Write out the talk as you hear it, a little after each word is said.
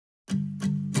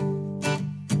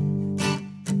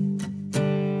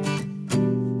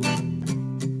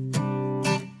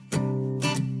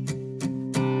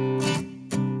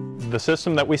The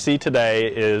system that we see today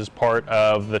is part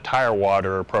of the tire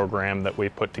water program that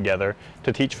we've put together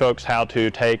to teach folks how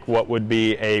to take what would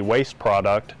be a waste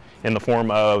product in the form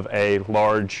of a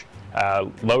large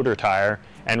loader tire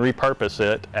and repurpose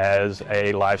it as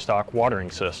a livestock watering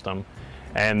system.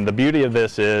 And the beauty of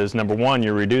this is, number one,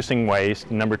 you're reducing waste.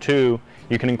 Number two,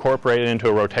 you can incorporate it into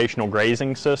a rotational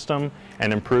grazing system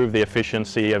and improve the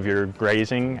efficiency of your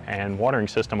grazing and watering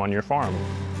system on your farm.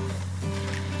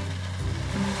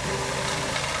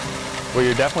 Well,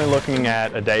 you're definitely looking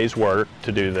at a day's work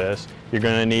to do this. You're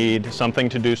going to need something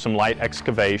to do some light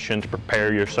excavation to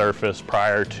prepare your surface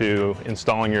prior to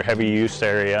installing your heavy use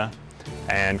area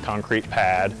and concrete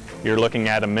pad. You're looking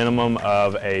at a minimum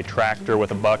of a tractor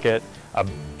with a bucket. A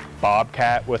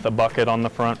bobcat with a bucket on the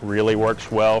front really works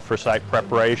well for site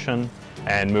preparation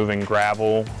and moving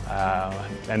gravel.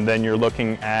 And then you're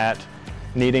looking at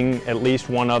needing at least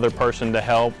one other person to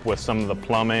help with some of the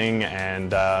plumbing and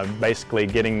basically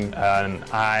getting an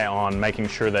eye on making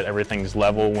sure that everything's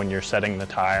level when you're setting the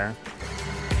tire.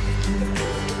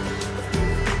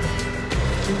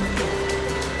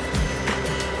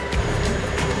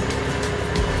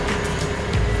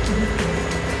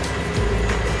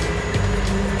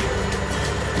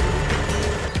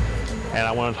 And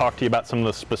I want to talk to you about some of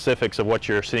the specifics of what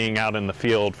you're seeing out in the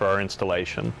field for our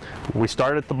installation. We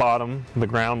start at the bottom, the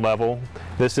ground level.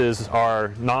 This is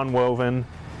our non-woven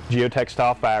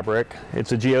geotextile fabric.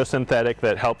 It's a geosynthetic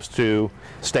that helps to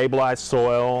stabilize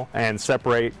soil and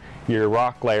separate your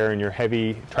rock layer and your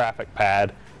heavy traffic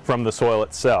pad from the soil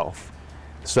itself.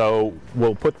 So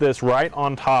we'll put this right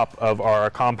on top of our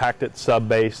compacted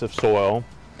sub-base of soil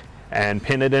and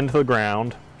pin it into the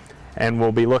ground. And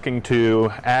we'll be looking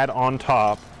to add on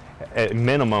top a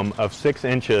minimum of 6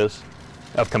 inches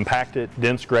of compacted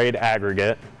dense grade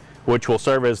aggregate, which will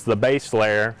serve as the base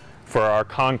layer for our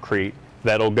concrete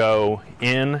that'll go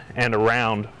in and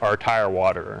around our tire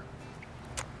waterer.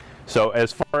 So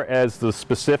as far as the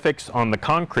specifics on the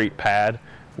concrete pad,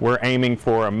 we're aiming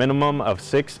for a minimum of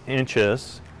 6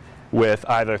 inches with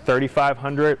either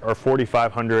 3,500 or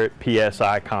 4,500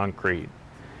 PSI concrete.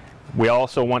 We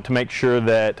also want to make sure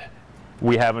that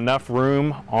we have enough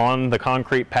room on the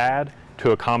concrete pad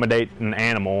to accommodate an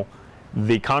animal.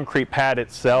 The concrete pad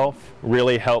itself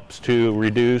really helps to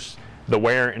reduce the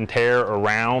wear and tear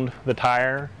around the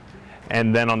tire,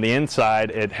 and then on the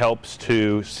inside it helps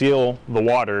to seal the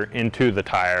water into the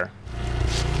tire.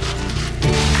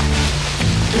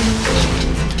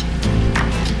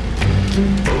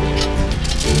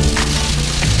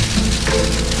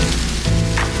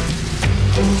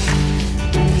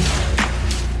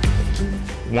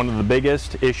 One of the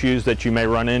biggest issues that you may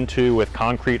run into with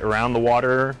concrete around the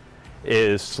water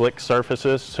is slick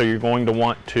surfaces, so you're going to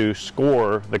want to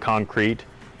score the concrete,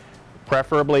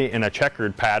 preferably in a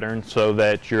checkered pattern, so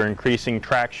that you're increasing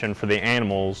traction for the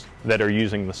animals that are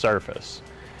using the surface.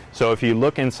 So if you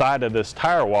look inside of this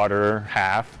tire water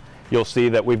half, you'll see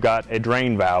that we've got a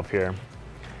drain valve here.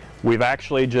 We've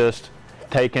actually just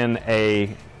taken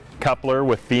a coupler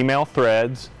with female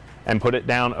threads and put it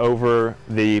down over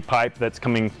the pipe that's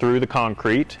coming through the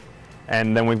concrete,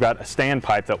 and then we've got a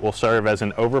standpipe that will serve as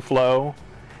an overflow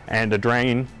and a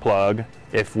drain plug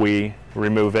if we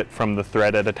remove it from the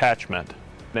threaded attachment.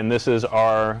 And this is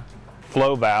our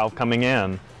flow valve coming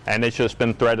in, and it's just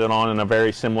been threaded on in a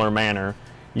very similar manner.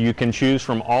 You can choose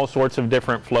from all sorts of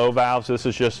different flow valves. This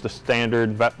is just a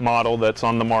standard model that's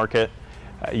on the market.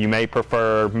 You may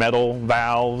prefer metal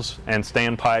valves and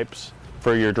standpipes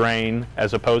for your drain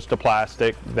as opposed to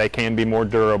plastic. They can be more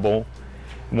durable.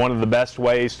 One of the best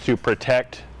ways to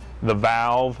protect the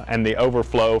valve and the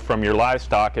overflow from your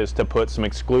livestock is to put some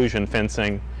exclusion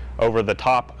fencing over the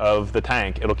top of the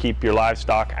tank. It'll keep your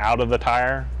livestock out of the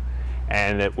tire,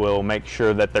 and it will make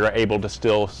sure that they're able to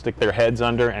still stick their heads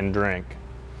under and drink.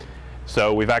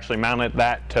 So we've actually mounted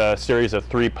that to a series of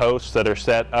 3 posts that are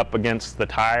set up against the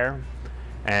tire,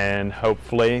 and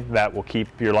hopefully that will keep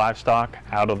your livestock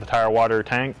out of the tire water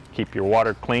tank, keep your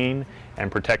water clean,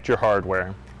 and protect your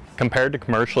hardware. Compared to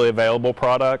commercially available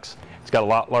products, it's got a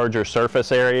lot larger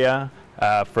surface area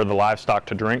for the livestock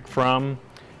to drink from.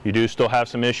 You do still have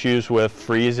some issues with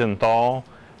freeze and thaw,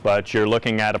 but you're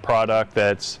looking at a product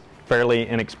that's fairly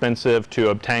inexpensive to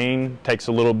obtain, takes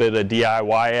a little bit of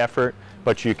DIY effort,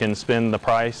 but you can spend the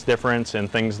price difference in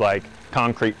things like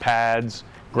concrete pads,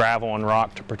 gravel and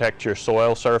rock to protect your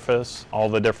soil surface, all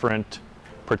the different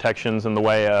protections in the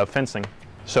way of fencing.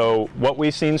 So what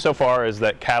we've seen so far is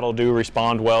that cattle do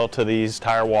respond well to these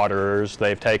tire waterers.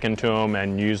 They've taken to them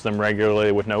and used them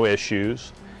regularly with no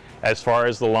issues. As far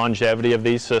as the longevity of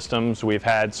these systems, we've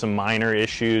had some minor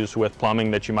issues with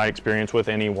plumbing that you might experience with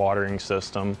any watering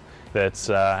system. that's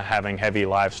having heavy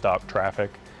livestock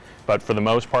traffic. But for the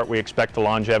most part, we expect the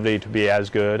longevity to be as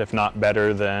good, if not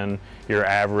better, than your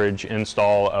average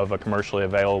install of a commercially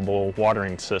available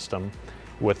watering system.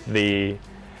 With the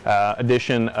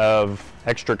addition of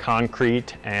extra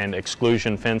concrete and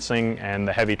exclusion fencing and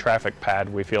the heavy traffic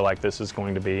pad, we feel like this is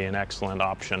going to be an excellent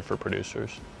option for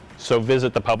producers. So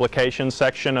visit the publications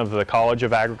section of the College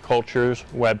of Agriculture's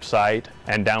website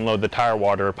and download the Tire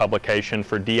Water publication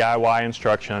for DIY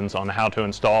instructions on how to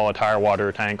install a tire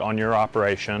water tank on your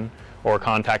operation, or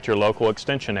contact your local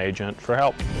extension agent for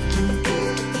help.